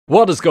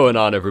What is going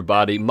on,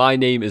 everybody? My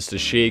name is the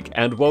Shig,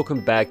 and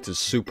welcome back to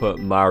Super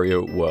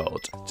Mario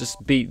World.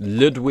 Just beat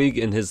Ludwig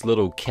in his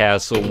little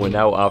castle. We're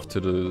now off to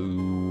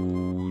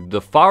the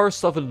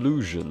Forest of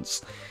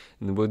Illusions.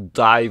 And we're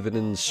diving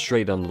in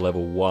straight on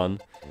level 1.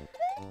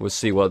 We'll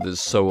see what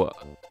this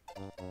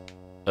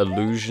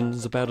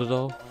illusions about it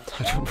all.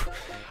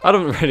 I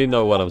don't really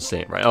know what I'm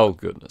saying, right? Oh,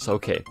 goodness.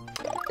 Okay.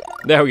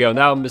 There we go.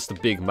 Now I'm Mr.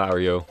 Big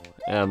Mario.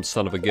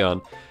 Son of a gun.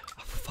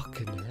 Oh,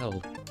 fucking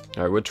hell.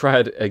 Alright, we'll try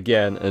it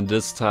again, and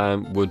this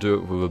time we'll do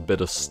it with a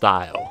bit of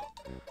style.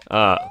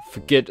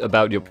 Forget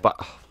about your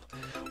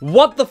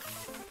what the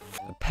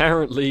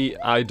Apparently,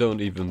 I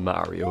don't even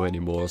Mario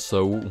anymore,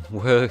 so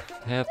we'll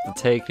have to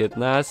take it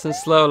nice and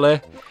slowly.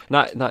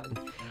 What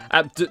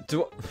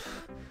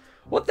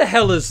the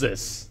hell is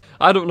this?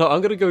 I don't know,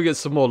 I'm gonna go get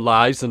some more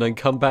lives and then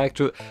come back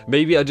to it.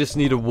 Maybe I just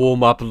need to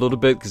warm up a little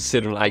bit,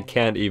 considering I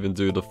can't even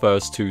do the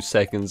first 2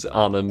 seconds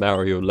on a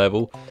Mario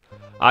level.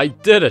 I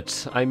did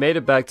it! I made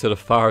it back to the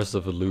Forest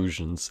of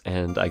Illusions,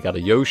 and I got a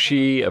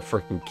Yoshi, a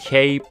freaking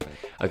cape,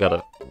 I got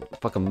a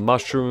fucking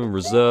mushroom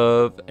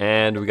reserve,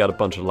 and we got a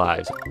bunch of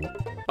lives.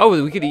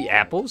 Oh, we could eat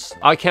apples?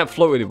 I can't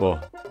float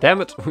anymore. Damn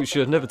it, we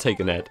should have never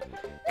taken that.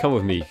 Come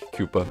with me,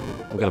 Koopa.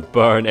 We're gonna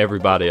burn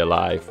everybody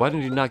alive. Why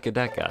did you not get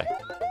that guy?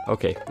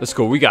 Okay, let's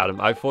go. We got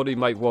him. I thought he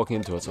might walk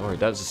into us.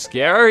 Alright, that's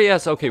scary.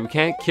 Yes, okay, we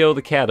can't kill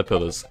the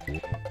caterpillars.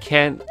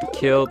 Can't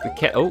kill the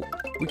cat. Oh,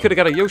 we could have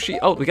got a Yoshi.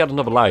 Oh, we got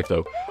another life,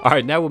 though.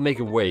 Alright, now we're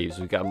making waves.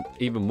 We got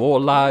even more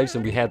lives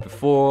than we had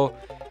before.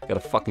 Got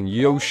a fucking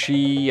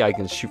Yoshi. I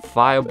can shoot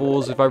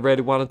fireballs if I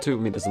really wanted to. I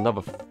mean, there's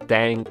another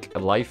dank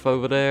life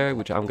over there,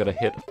 which I'm gonna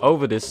hit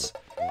over this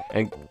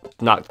and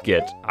not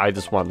get. I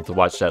just wanted to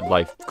watch that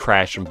life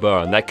crash and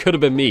burn. That could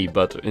have been me,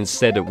 but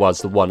instead it was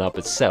the 1-up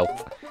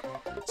itself.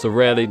 So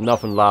really,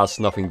 nothing lost,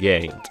 nothing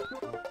gained.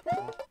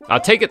 I'll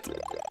take it!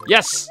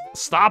 Yes!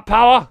 Star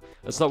power!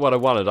 That's not what I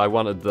wanted. I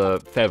wanted the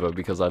feather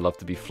because I love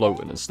to be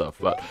floating and stuff,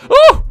 but...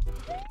 Oh!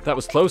 That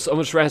was close.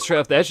 Almost ran straight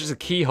off the edge. There's a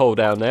keyhole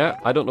down there.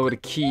 I don't know where the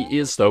key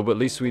is, though, but at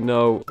least we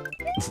know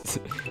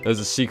there's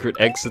a secret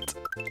exit.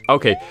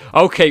 Okay,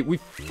 okay, we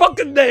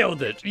fucking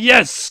nailed it!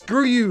 Yes!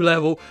 Screw you,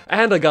 level!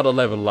 And I got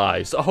 11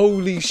 lives.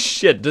 Holy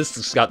shit, this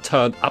just got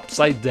turned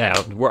upside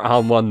down. We're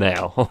on one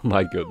now. Oh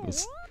my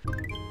goodness.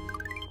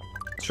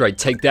 That's right,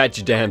 take that,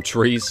 you damn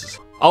trees.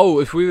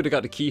 Oh, if we would have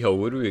got the keyhole,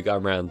 would we have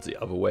gone around the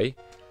other way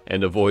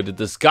and avoided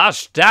this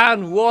gosh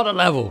darn water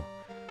level?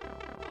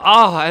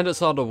 Ah, and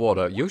it's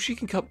underwater. Yoshi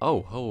can come.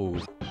 Oh,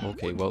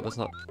 okay. Well, that's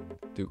not.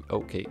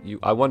 Okay,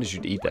 I wanted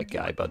you to eat that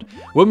guy, but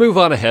we'll move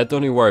on ahead.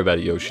 Don't even worry about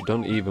it, Yoshi.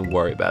 Don't even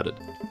worry about it.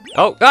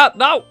 Oh,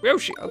 no,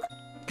 Yoshi,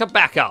 come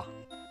back out.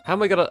 How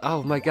am I gonna?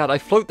 Oh my God, I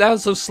float down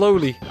so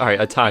slowly. All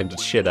right, I timed the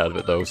shit out of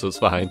it though, so it's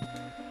fine.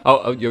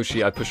 Oh,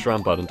 Yoshi, I pushed the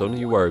wrong button. Don't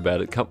you worry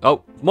about it. Come.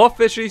 Oh, more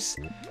fishies.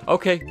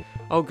 Okay.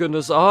 Oh,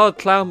 goodness. Oh,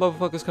 clown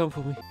motherfuckers come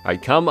for me. All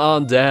right, come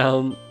on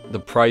down. The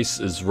price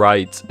is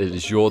right. It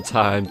is your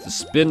time to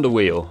spin the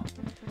wheel.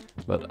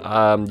 But,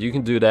 you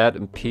can do that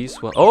in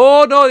peace. Well,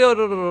 oh, no.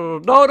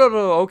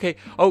 Okay.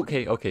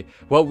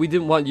 Well, we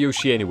didn't want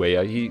Yoshi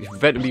anyway. He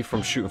prevented me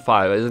from shooting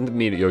fire. I didn't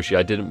mean it, Yoshi.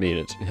 I didn't mean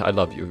it. I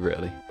love you,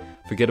 really.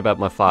 Forget about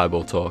my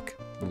fireball talk.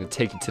 I'm gonna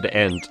take you to the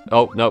end.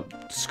 Oh, no.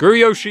 Screw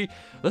Yoshi.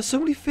 There's so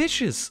many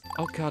fishes.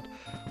 Oh, God.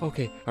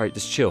 Okay. Alright,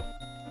 just chill.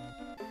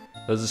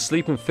 There's a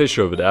sleeping fish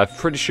over there. I'm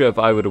pretty sure if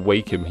I would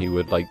awake him, he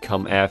would, like,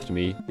 come after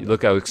me.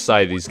 Look how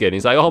excited he's getting.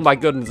 He's like, oh my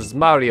goodness, it's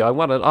Mario. I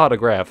want an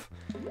autograph.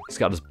 He's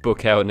got his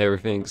book out and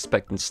everything,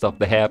 expecting stuff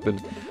to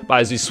happen.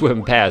 But as he's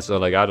swimming past,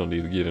 I'm like, I don't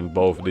need to get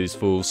involved with these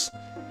fools.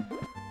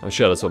 I'm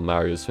sure that's what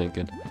Mario's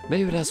thinking.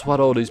 Maybe that's what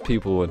all these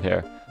people in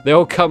here. They're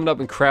all coming up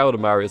and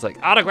crowding Mario. It's like,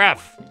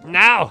 autograph!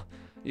 Now!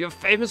 You're a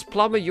famous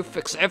plumber. You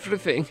fix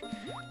everything.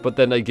 But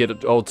then they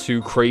get all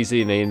too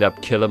crazy and they end up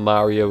killing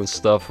Mario and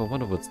stuff. I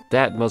wonder what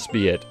that must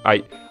be it.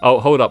 Alright. Oh,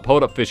 hold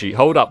up, fishy.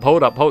 Hold up.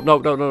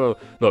 No.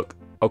 Look.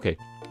 Okay.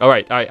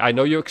 Alright, I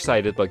know you're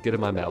excited, but get in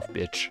my mouth,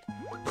 bitch.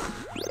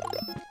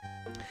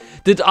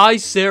 Did I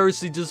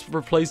seriously just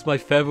replace my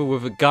feather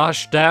with a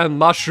gosh damn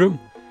mushroom?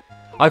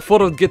 I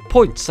thought I'd get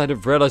points. I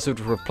didn't realize it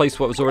would replace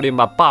what was already in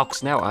my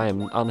box. Now I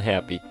am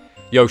unhappy.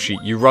 Yoshi,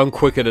 you run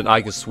quicker than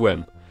I can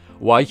swim.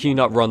 Why can you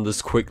not run this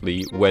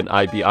quickly when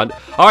I be on?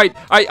 Alright,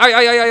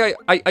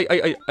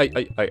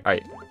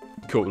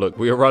 cool, look,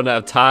 we are running out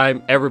of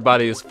time.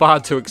 Everybody is far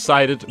too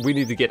excited. We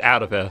need to get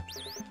out of here.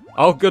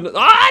 Oh goodness.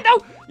 Ah, no!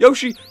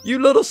 Yoshi, you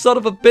little son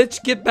of a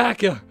bitch, get back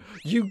here.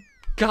 You,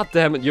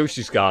 goddamn it,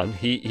 Yoshi's gone.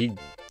 He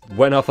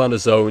went off on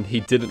his own.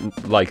 He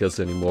didn't like us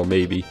anymore,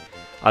 maybe.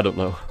 I don't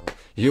know.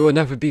 You will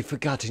never be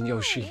forgotten,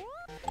 Yoshi.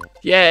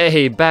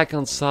 Yay, back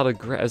on solid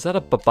ground. Is that a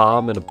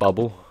bomb in a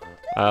bubble?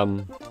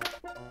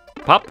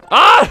 Pop!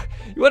 Ah!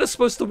 You weren't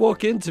supposed to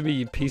walk into me,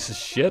 you piece of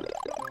shit.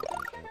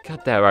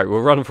 God damn, right,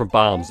 we're running from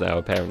bombs now,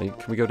 apparently.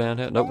 Can we go down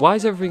here? No, why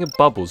is everything in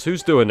bubbles?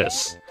 Who's doing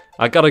this?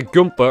 I got a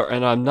Goomba,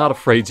 and I'm not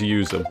afraid to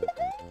use him.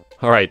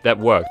 Alright, that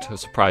worked,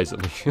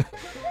 surprisingly.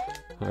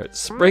 Alright,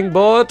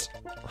 springboard.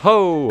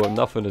 Ho!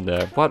 Nothing in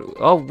there. What?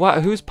 Oh,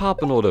 what? Who's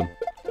popping all them?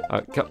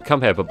 Alright,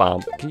 come here,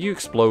 Bomb. Can you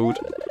explode?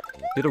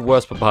 Be the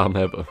worst bomb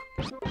ever.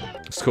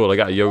 It's cool, I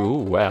got a yo.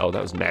 Ooh, wow,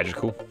 that was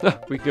magical.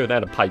 We can go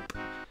down a pipe.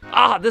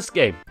 Ah, this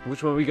game.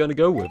 Which one are we gonna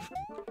go with?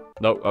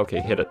 No, okay,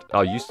 hit it.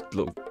 Oh, you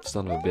little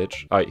son of a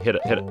bitch. Alright, hit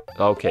it, hit it.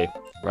 Okay.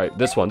 Right,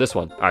 this one.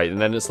 Alright,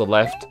 and then it's the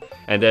left.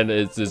 And then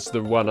it's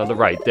the one on the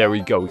right. There we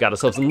go. We got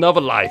ourselves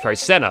another life. Alright,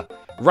 center.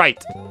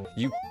 Right.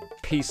 You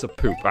piece of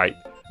poop. Alright.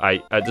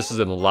 This is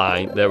in a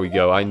line. There we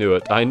go. I knew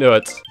it. I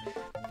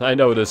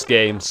know this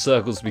game.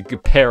 Circles be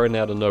appearing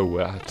out of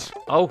nowhere.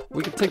 Oh,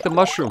 we can take the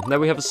mushroom. Now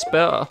we have a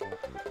spare.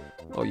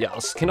 Oh,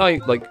 yes. Can I,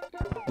 like...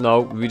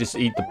 No, we just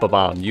eat the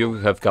bomb. You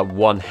have got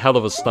one hell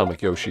of a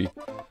stomach, Yoshi.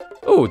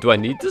 Oh, do I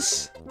need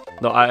this?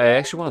 No, I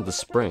actually wanted the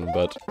spring,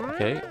 but...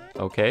 Okay.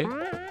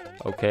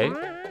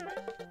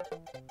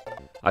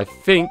 I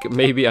think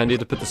maybe I need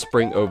to put the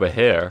spring over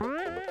here.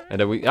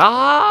 And then we...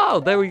 Ah!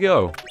 There we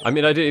go. I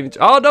mean, I didn't even...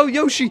 Oh, no,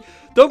 Yoshi!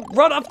 Don't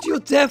run up to your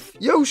death!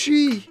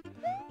 Yoshi!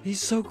 He's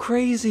so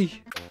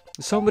crazy.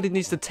 Somebody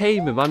needs to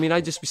tame him. I mean,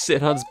 I'd just be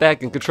sitting on his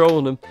back and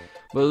controlling him.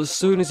 But as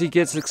soon as he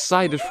gets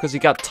excited because he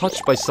got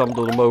touched by some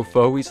little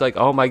mofo, he's like,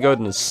 oh my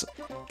goodness.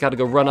 Gotta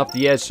go run up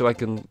the edge so I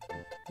can...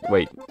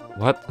 Wait,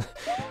 what?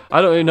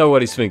 I don't even know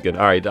what he's thinking.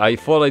 Alright, I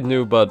thought I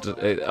knew, but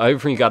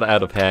everything got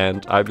out of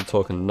hand. I've been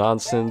talking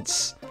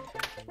nonsense.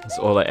 That's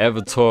all I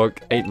ever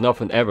talk. Ain't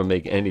nothing ever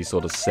make any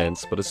sort of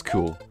sense, but it's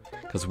cool.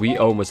 Because we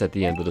almost at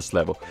the end of this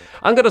level.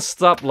 I'm gonna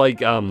stop, like,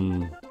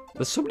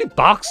 there's so many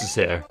boxes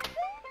here.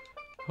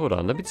 Hold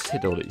on, let me just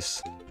hit all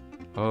these.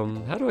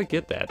 How do I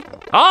get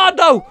that? Ah,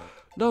 no!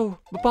 No,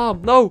 my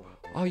bomb, no!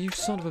 Oh, you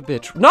son of a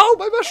bitch. No,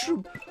 my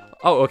mushroom!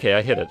 Oh, okay,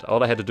 I hit it.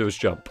 All I had to do was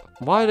jump.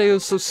 Why are they all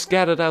so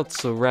scattered out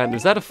so random?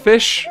 Is that a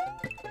fish?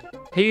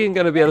 He ain't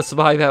gonna be able to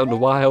survive out in the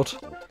wild.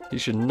 He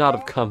should not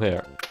have come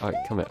here.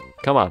 Alright, come here.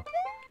 Come on.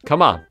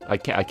 Come on. I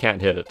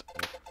can't hit it.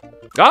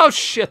 Oh,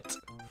 shit!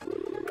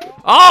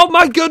 Oh,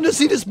 my goodness,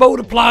 he just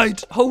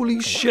multiplied!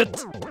 Holy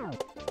shit!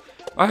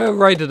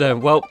 Alright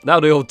then, well, now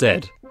they're all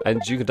dead.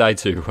 And you can die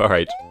too.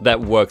 Alright, that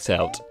works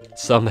out.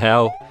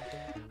 Somehow.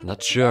 I'm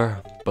not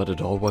sure, but it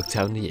all worked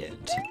out in the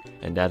end.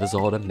 And that is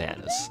all that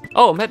matters.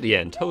 Oh, I'm at the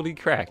end. Holy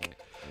crack.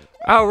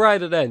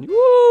 Alright then.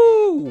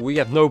 Woo! We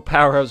have no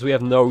power-ups, we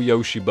have no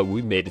Yoshi, but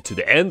we made it to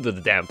the end of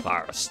the damn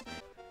forest.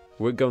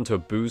 We're going to a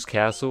Boo's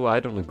castle?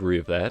 I don't agree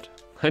with that.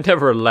 I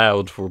never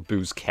allowed for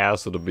Boo's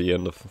castle to be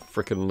in the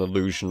freaking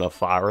illusion of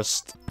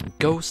forest.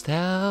 Ghost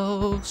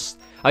house.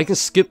 I can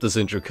skip this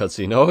intro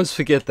cutscene. I always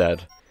forget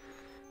that.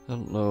 I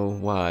don't know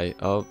why.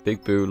 Oh,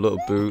 big Boo, little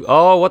Boo.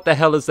 Oh, what the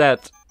hell is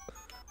that?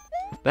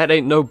 That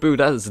ain't no Boo,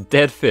 that is a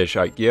dead fish.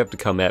 Alright, you have to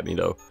come at me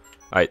though.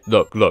 Alright,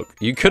 look.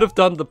 You could have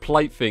done the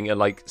polite thing and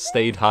like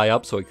stayed high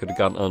up so I could have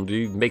gotten under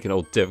you, making it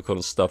all difficult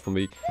and stuff for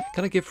me.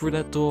 Can I get through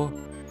that door?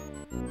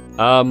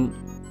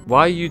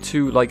 Why are you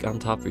two like on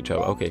top of each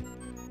other? Okay.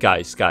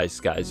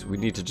 Guys, we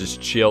need to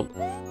just chill.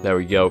 There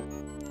we go.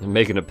 I'm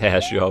making it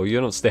past you.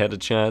 You don't stand a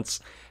chance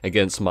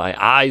against my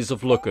eyes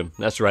of looking.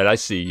 That's right, I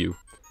see you.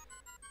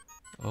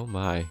 Oh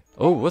my.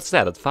 Oh, what's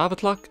that? It's 5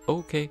 o'clock?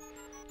 Okay.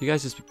 You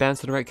guys just be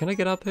bouncing around. Can I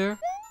get up here?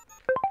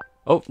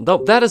 Oh,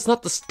 no, that is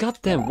not the...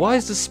 Goddamn, why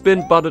is the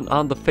spin button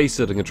on the face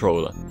of the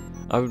controller?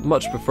 I would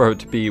much prefer it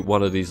to be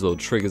one of these little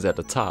triggers at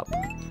the top.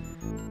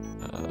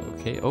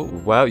 Okay. Oh,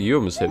 wow, you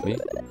almost hit me.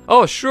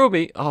 Oh, shrew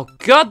me. Oh,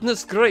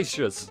 goodness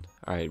gracious.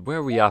 Alright, where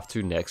are we off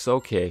to next?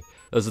 Okay.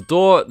 There's a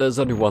door. There's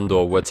only one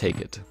door. We'll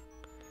take it.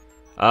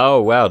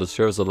 Oh, wow, this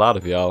sure is a lot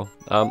of y'all.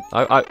 Oh,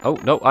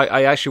 no,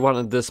 I actually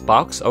wanted this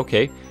box.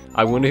 Okay.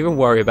 I wouldn't even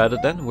worry about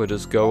it then. We'll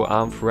just go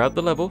throughout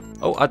the level.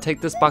 Oh, I'll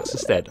take this box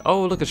instead.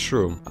 Oh, look at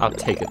Shroom. I'll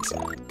take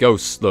it.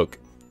 Ghosts, look.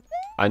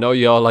 I know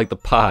y'all like the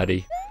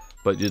party,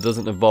 but it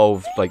doesn't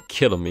involve, like,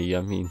 killing me.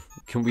 I mean,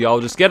 can we all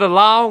just get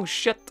along?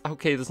 Shit.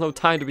 Okay, there's no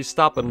time to be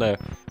stopping there.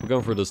 We're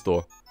going through this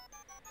door.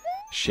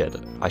 Shit.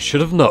 I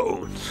should have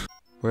known.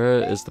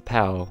 Where is the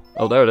POW?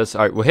 Oh, there it is.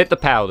 Alright, we'll hit the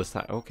POW this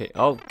time. Okay.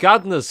 Oh,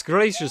 goodness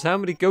gracious. How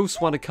many ghosts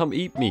want to come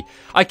eat me?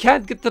 I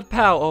can't get the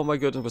POW. Oh, my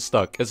goodness. We're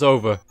stuck. It's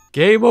over.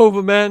 Game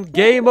over, man.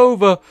 Game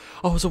over.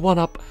 Oh, it's a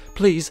 1-up.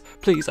 Please,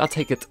 I'll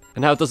take it.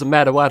 And now it doesn't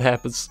matter what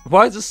happens.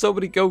 Why is there so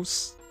many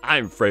ghosts?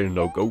 I'm afraid of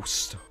no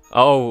ghost.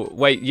 Oh,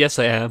 wait. Yes,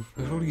 I am.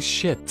 Holy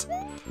shit.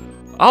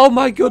 Oh,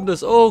 my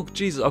goodness. Oh,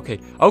 Jesus. Okay.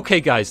 Okay,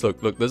 guys.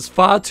 Look. There's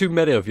far too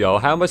many of y'all.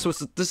 How am I supposed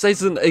to... This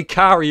isn't a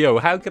Cario.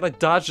 How can I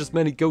dodge as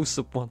many ghosts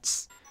at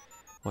once?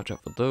 Watch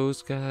out for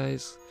those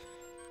guys.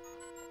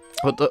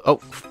 What the... Oh,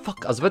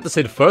 fuck. I was about to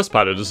say the first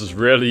part of this is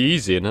really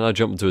easy, and then I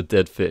jump into a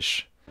dead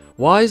fish.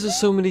 Why is there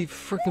so many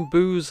freaking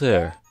Boos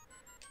here?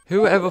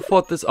 Who ever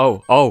thought this?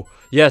 Oh,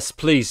 yes,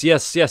 please,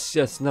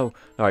 yes, no.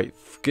 Alright,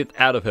 get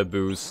out of here,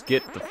 Boos.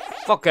 Get the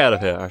fuck out of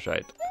here. That's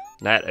right.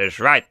 That is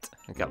right.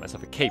 I got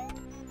myself a cape.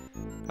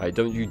 Alright,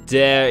 don't you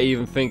dare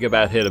even think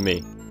about hitting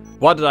me.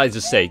 What did I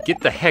just say? Get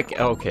the heck...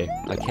 Okay,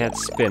 I can't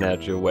spin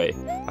out your way.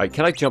 Alright,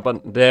 can I jump on...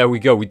 There we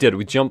go, we did it.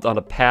 We jumped on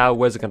a POW.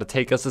 Where's it gonna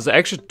take us? There's an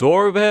extra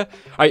door over here.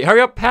 Alright,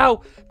 hurry up,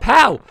 POW!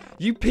 POW!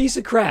 You piece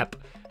of crap!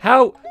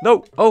 How?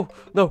 No. Oh,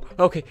 no.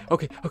 Okay. No.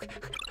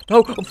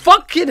 Oh,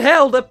 fucking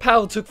hell, that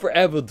POW took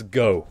forever to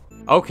go.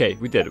 Okay,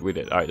 we did it.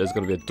 Alright, there's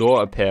gonna be a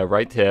door up here,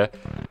 right here.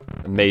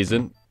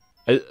 Amazing.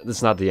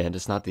 It's not the end.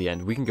 It's not the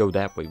end. We can go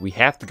that way. We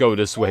have to go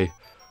this way.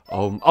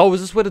 Oh,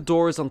 is this where the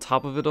door is on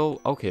top of it? Oh,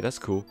 okay, that's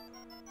cool.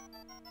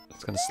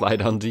 It's gonna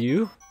slide under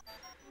you.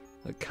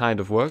 That kind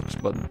of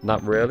worked, but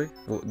not really.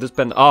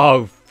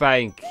 Oh,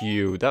 thank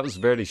you. That was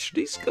very...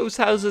 These ghost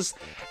houses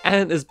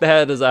aren't as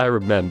bad as I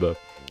remember.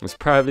 It's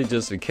probably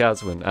just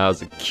because when I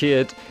was a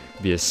kid,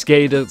 I'd be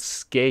scared of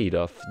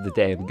the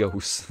damn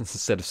ghosts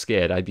instead of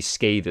scared. I'd be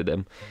scared of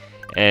them.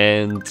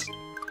 And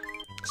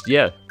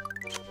yeah,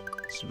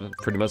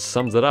 pretty much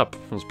sums it up.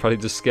 I was probably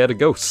just scared of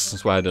ghosts.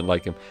 That's why I didn't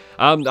like him.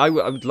 I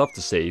would love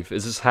to save.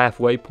 Is this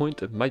halfway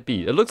point? It might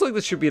be. It looks like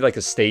this should be like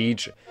a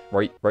stage.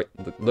 Right.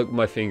 Look,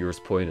 my finger is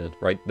pointing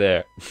right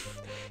there.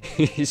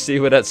 You see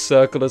where that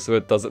circle is, so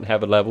it doesn't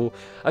have a level?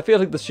 I feel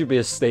like this should be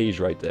a stage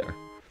right there.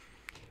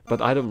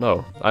 But I don't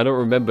know. I don't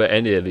remember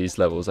any of these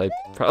levels.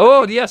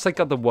 Oh, yes, I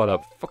got the one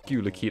up. Fuck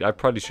you, Lakeith. I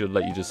probably should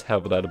let you just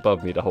have that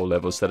above me the whole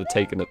level instead of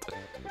taking it.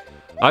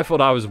 I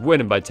thought I was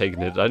winning by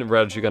taking it. I didn't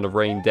realize you're going to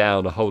rain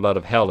down a whole lot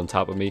of hell on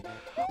top of me.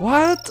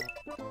 What?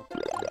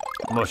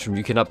 Mushroom,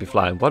 you cannot be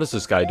flying. What is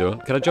this guy doing?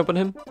 Can I jump on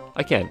him?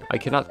 I can. I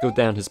cannot go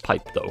down his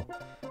pipe, though.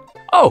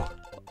 Oh!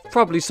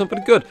 Probably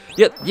something good.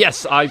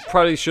 Yes, I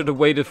probably should have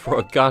waited for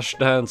a gosh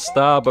darn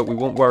star, but we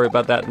won't worry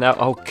about that now.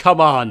 Oh,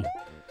 come on!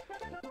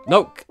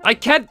 No, I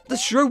can't! The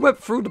shrew went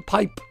through the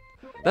pipe!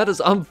 That is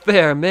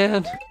unfair,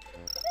 man!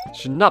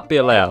 Should not be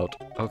allowed.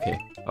 Okay.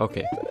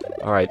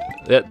 Alright.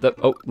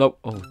 Oh, no.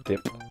 Oh,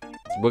 damn.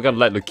 We're gonna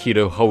let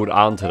Lakeith hold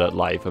on to that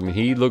life. I mean,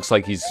 he looks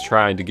like he's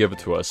trying to give it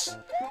to us.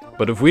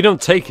 But if we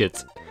don't take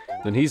it,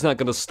 then he's not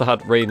gonna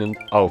start raining...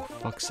 Oh,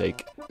 fuck's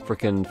sake.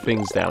 Freaking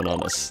things down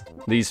on us.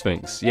 These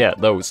things. Yeah,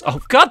 those.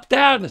 Oh, god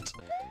damn it!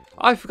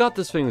 I forgot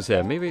this thing was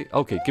there. Maybe...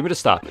 Okay, give me the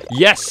star.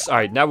 Yes!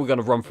 Alright, now we're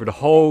gonna run through the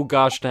whole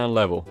gosh damn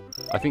level.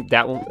 I think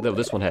that one... No,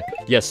 this one here.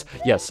 Yes.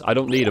 I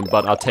don't need them,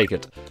 but I'll take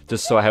it.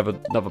 Just so I have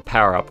another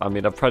power-up. I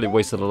mean, I've probably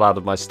wasted a lot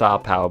of my star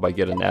power by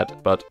getting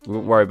that, but we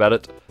won't worry about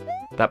it.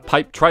 That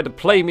pipe tried to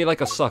play me like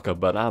a sucker,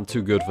 but I'm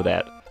too good for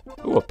that.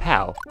 Ooh, a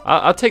pal.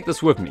 I'll take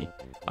this with me.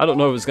 I don't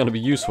know if it's gonna be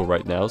useful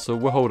right now, so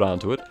we'll hold on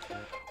to it.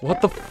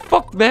 What the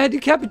fuck, man? You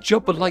can't be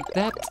jumping like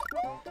that.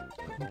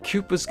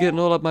 Cupid's getting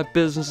all up my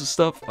business and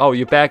stuff. Oh,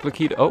 you're back,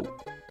 Lakeith. Oh.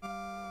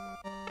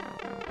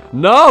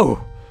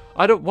 No!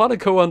 I don't want to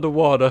go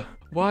underwater.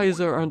 Why is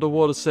there an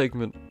underwater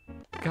segment?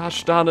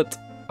 Gosh darn it.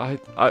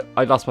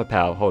 I lost my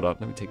power. Hold on.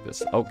 Let me take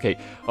this. Okay.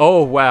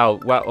 Oh, wow.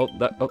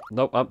 Oh,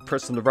 no. I'm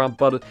pressing the wrong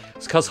button.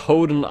 It's because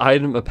holding an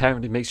item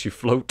apparently makes you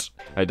float.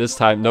 Alright, this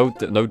time, no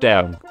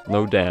down.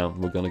 No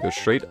down. We're going to go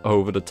straight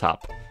over the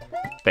top.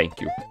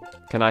 Thank you.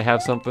 Can I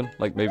have something?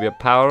 Like maybe a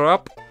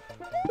power-up?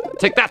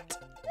 Take that!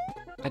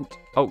 And,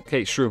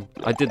 okay, shroom.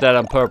 I did that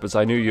on purpose.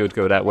 I knew you would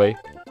go that way.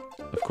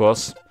 Of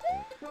course.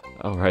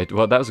 Alright,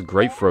 well, that was a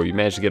great throw. You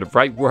managed to get it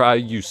right where I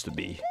used to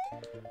be.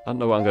 I don't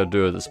know what I'm gonna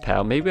do with this,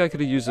 pal. Maybe I could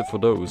have used it for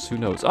those. Who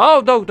knows?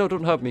 Oh, no,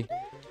 don't hurt me.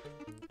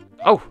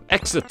 Oh,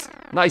 exit.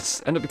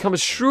 Nice. And it becomes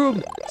a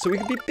shroom, so we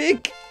can be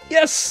big.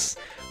 Yes!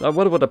 I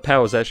wonder what the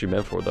power is actually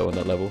meant for, though, on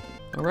that level.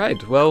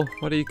 Alright, well,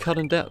 what are you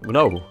cutting down?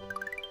 No.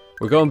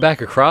 We're going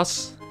back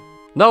across?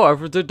 No, I've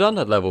already done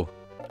that level.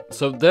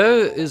 So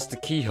there is the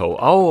keyhole.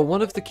 Oh, I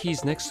wonder if the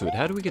key's next to it.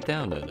 How do we get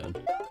down there, then?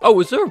 Oh,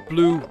 is there a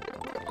blue...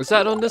 Is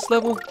that on this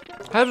level?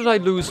 How did I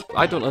lose?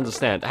 I don't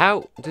understand.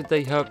 How did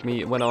they hurt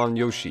me when I'm on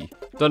Yoshi?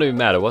 Don't even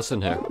matter. What's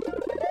in here?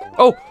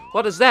 Oh,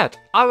 what is that?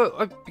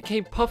 I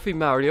became Puffy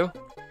Mario.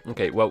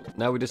 Okay, well,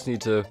 now we just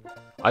need to...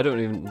 I don't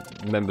even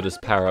remember this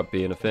power-up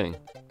being a thing.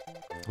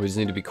 We just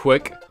need to be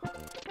quick.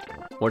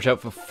 Watch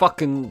out for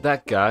fucking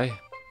that guy.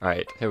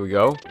 Alright, here we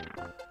go.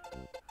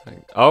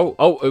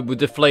 Oh, we're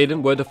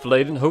deflating.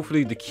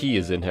 Hopefully the key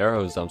is in here,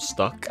 or I'm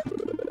stuck.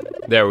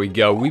 There we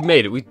go. We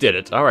made it. We did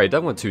it. Alright,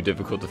 that wasn't too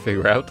difficult to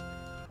figure out.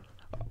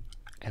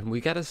 And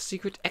we got a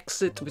secret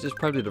exit, which is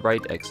probably the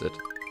right exit.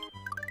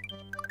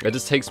 It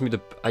just takes me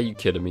to... Are you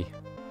kidding me?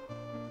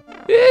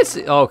 Yes!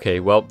 Okay,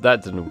 well,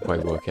 that didn't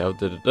quite work out,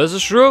 did it? There's a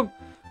shroom!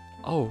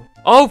 Oh.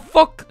 Oh,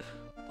 fuck!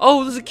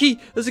 Oh, there's a key!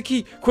 There's a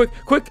key! Quick!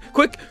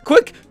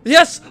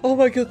 Yes! Oh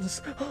my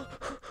goodness!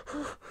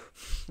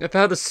 I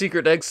found a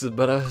secret exit,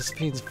 but I was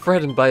being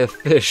threatened by a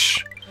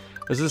fish.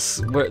 Is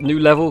this new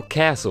level?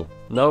 Castle.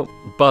 No.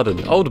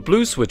 Button. Oh, the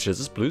blue switches.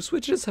 Is blue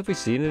switches? Have we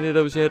seen any of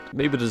those yet?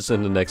 Maybe this is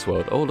in the next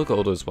world. Oh, look at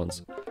all those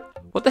ones.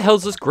 What the hell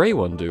does this gray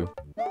one do?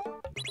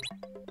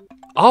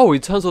 Oh, he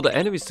turns all the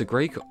enemies to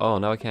gray. Oh,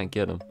 now I can't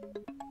get them.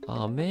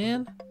 Oh,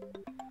 man.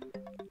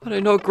 I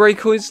don't know what gray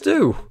coins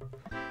do.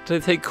 Do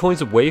they take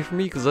coins away from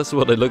me? Because that's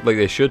what they look like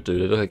they should do.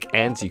 They look like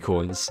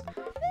anti-coins.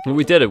 And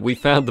we did it. We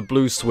found the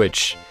blue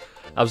switch.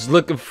 I was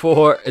looking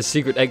for a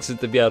secret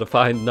exit to be able to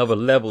find another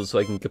level so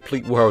I can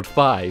complete World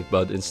 5,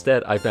 but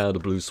instead I found a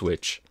blue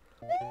switch.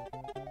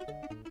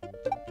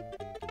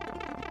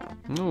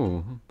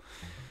 Oh.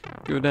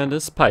 Go down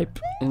this pipe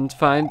and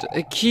find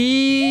a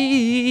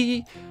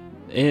key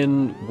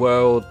in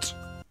World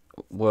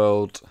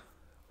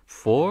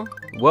 4?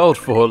 World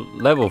 4,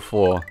 Level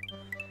 4.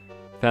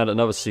 Found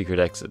another secret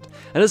exit.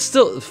 And it's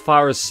still as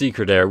far as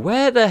secret air.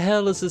 Where the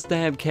hell is this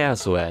damn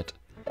castle at?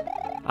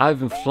 I've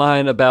been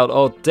flying about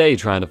all day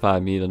trying to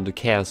find me in the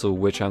castle,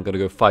 which I'm gonna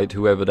go fight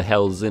whoever the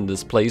hell is in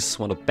this place.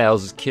 One of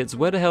Bowser's kids.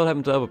 Where the hell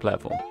happened to the other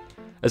platform?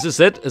 Is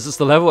this it? Is this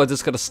the level? I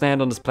just gotta stand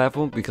on this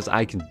platform? Because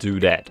I can do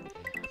that.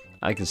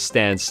 I can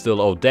stand still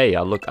all day.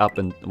 I look up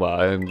and... well,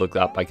 I don't look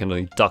up. I can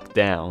only duck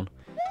down.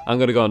 I'm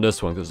gonna go on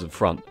this one because it's in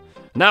front.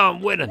 Now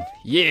I'm winning!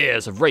 Yeah,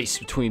 it's a race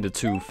between the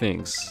two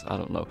things. I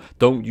don't know.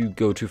 Don't you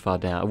go too far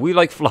down. Are we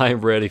like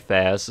flying really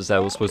fast? Is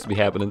that what's supposed to be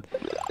happening?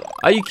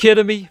 Are you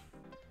kidding me?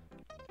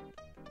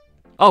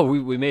 Oh,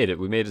 we made it.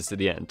 We made it to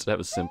the end. That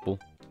was simple.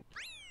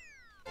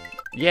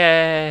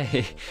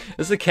 Yay!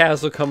 There's a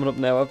castle coming up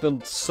now. I've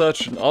been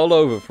searching all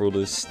over for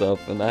this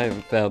stuff and I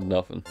haven't found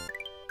nothing.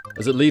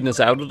 Is it leading us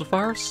out of the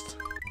forest?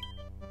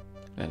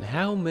 And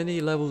how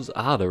many levels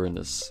are there in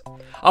this?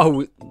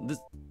 Oh,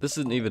 this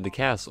isn't even the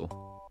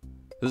castle.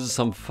 This is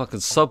some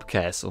fucking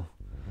sub-castle.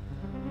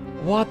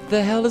 What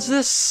the hell is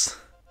this?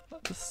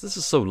 This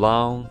is so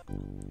long.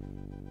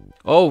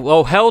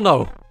 Oh, hell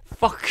no!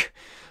 Fuck!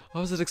 I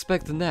wasn't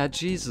expecting that,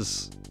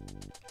 Jesus.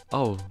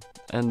 Oh,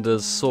 and the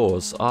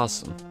swords,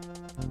 awesome.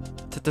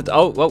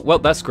 Oh, well,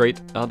 that's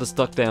great. I'll just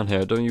duck down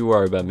here, don't you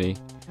worry about me.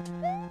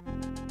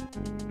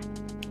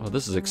 Oh,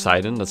 this is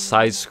exciting. The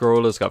side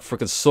scroller's got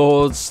frickin'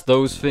 swords,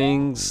 those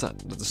things.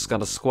 This is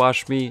gonna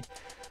squash me.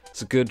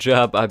 It's a good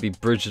job. I'd be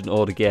bridging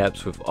all the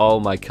gaps with all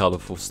my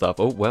colorful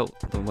stuff. Oh, well,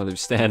 don't want to be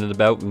standing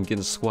about and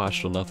getting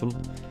squashed or nothing.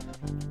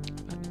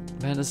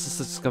 Man, this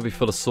is gonna be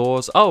full of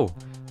swords. Oh,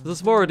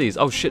 there's more of these.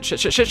 Oh, shit.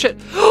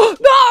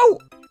 No!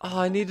 Oh,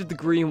 I needed the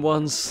green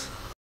ones.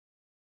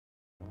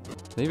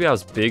 Maybe I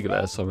was big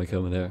last time I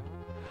come in here.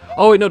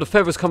 Oh, wait, no, the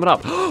feather's coming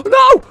up.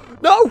 No!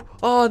 No!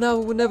 Oh, no,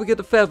 we'll never get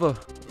the feather.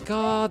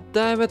 God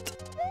damn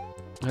it.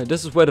 Alright,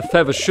 this is where the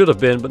feather should have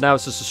been, but now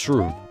it's just a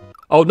shroom.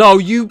 Oh, no,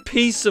 you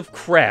piece of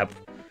crap.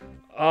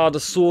 Ah, the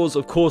swords,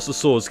 of course the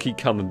swords keep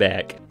coming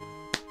back.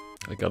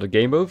 I got a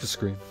game over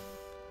screen.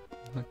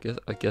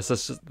 I guess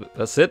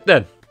that's it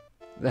then.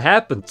 It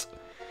happened.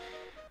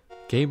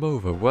 Game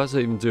over. What does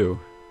it even do?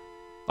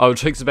 Oh, it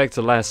takes it back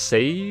to last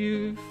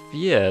save?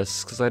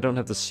 Yes, because I don't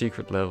have the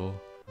secret level.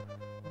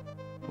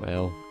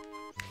 Well,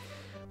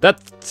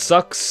 that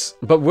sucks.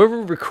 But we're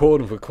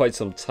recording for quite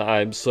some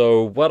time,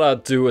 so what I'll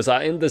do is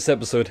I'll end this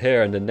episode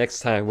here, and the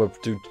next time we'll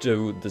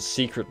do the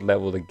secret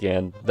level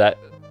again, that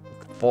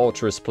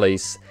fortress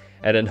place,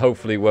 and then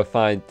hopefully we'll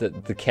find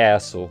the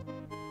castle.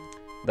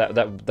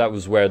 That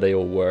was where they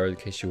all were, in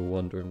case you were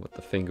wondering what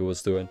the finger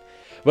was doing.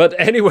 But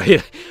anyway,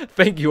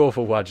 thank you all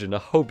for watching. I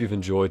hope you've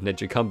enjoyed and that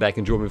you come back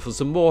and join me for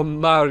some more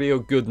Mario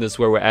goodness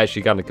where we're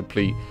actually gonna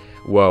complete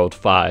World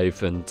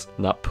 5 and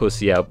not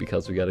pussy out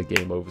because we got a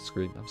game over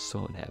screen. I'm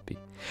so unhappy.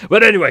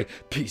 But anyway,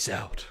 peace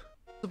out.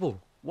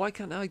 Why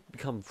can't I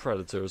become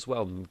Predator as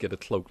well and get a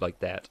cloak like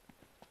that?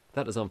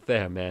 That is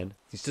unfair, man.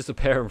 He's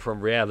disappearing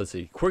from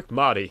reality. Quick,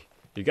 Marty.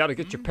 You gotta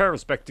get your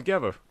parents back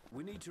together.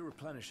 We need to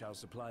replenish our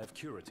supply of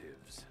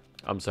curatives.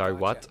 I'm sorry,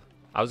 what?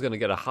 I was gonna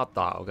get a hot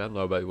dog. I don't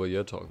know about what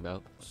you're talking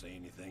about. See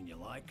anything you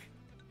like?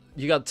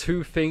 You got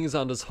two things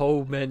on this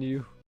whole menu.